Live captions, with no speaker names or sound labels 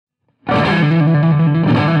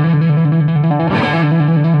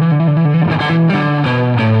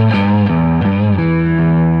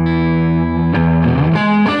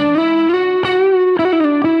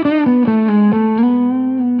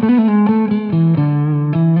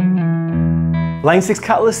Line 6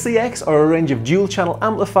 Catalyst CX are a range of dual channel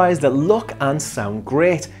amplifiers that look and sound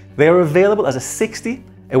great. They are available as a 60,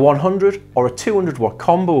 a 100 or a 200 watt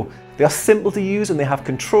combo. They are simple to use and they have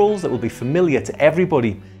controls that will be familiar to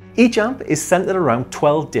everybody. Each amp is centered around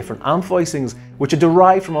 12 different amp voicings, which are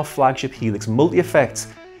derived from our flagship Helix multi-effects.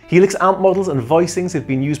 Helix amp models and voicings have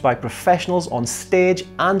been used by professionals on stage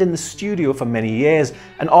and in the studio for many years,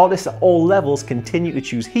 and artists at all levels continue to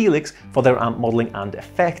choose Helix for their amp modeling and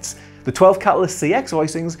effects. The 12 Catalyst CX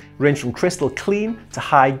voicings range from crystal clean to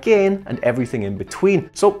high gain and everything in between.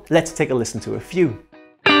 So let's take a listen to a few.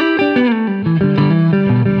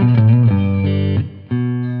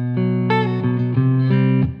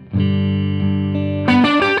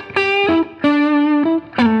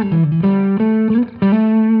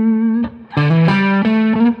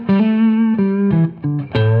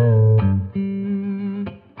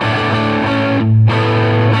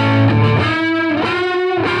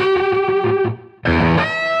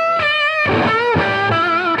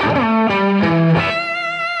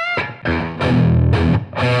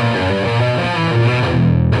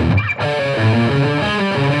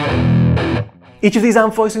 Each of these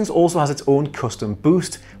amp voicings also has its own custom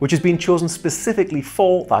boost, which has been chosen specifically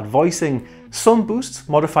for that voicing. Some boosts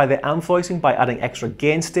modify their amp voicing by adding extra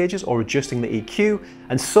gain stages or adjusting the EQ,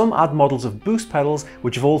 and some add models of boost pedals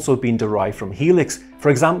which have also been derived from Helix. For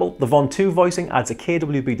example, the Von 2 voicing adds a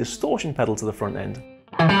KWB distortion pedal to the front end.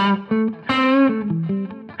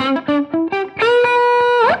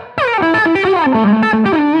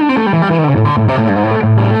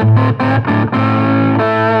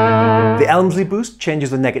 The Elmsley boost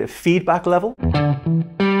changes the negative feedback level.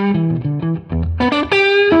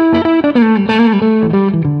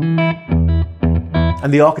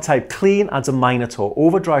 And the Archetype Clean adds a Minotaur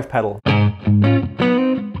overdrive pedal.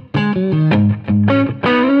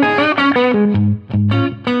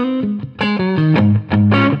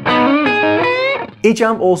 Each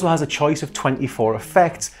amp also has a choice of 24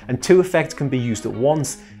 effects, and 2 effects can be used at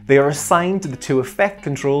once. They are assigned to the 2 effect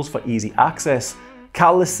controls for easy access.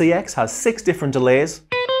 Catalyst CX has 6 different delays,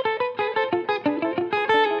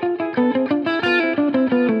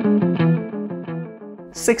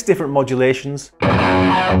 six different modulations,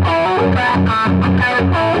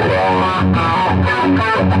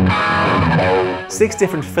 6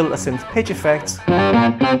 different filter synth pitch effects,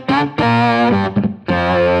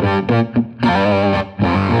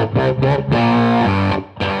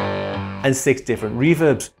 and 6 different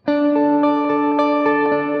reverbs.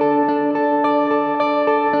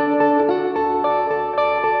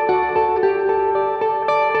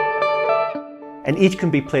 And each can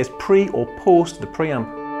be placed pre or post the preamp.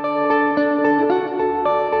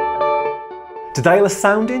 To dial a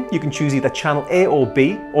sound in, you can choose either channel A or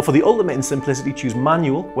B, or for the ultimate in simplicity, choose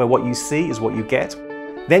manual, where what you see is what you get.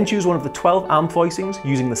 Then choose one of the 12 amp voicings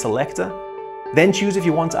using the selector. Then choose if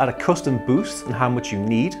you want to add a custom boost and how much you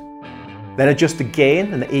need. Then adjust the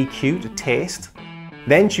gain and the EQ to taste.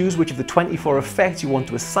 Then choose which of the 24 effects you want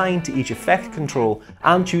to assign to each effect control,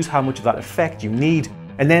 and choose how much of that effect you need,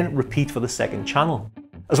 and then repeat for the second channel.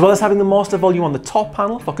 As well as having the master volume on the top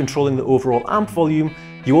panel for controlling the overall amp volume,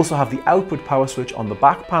 you also have the output power switch on the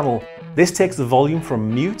back panel. This takes the volume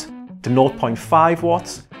from mute to 0.5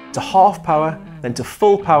 watts, to half power, then to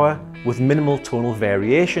full power with minimal tonal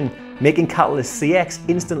variation, making Catalyst CX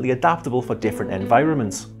instantly adaptable for different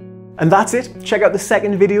environments. And that's it. Check out the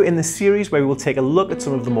second video in the series where we will take a look at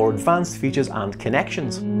some of the more advanced features and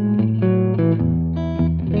connections.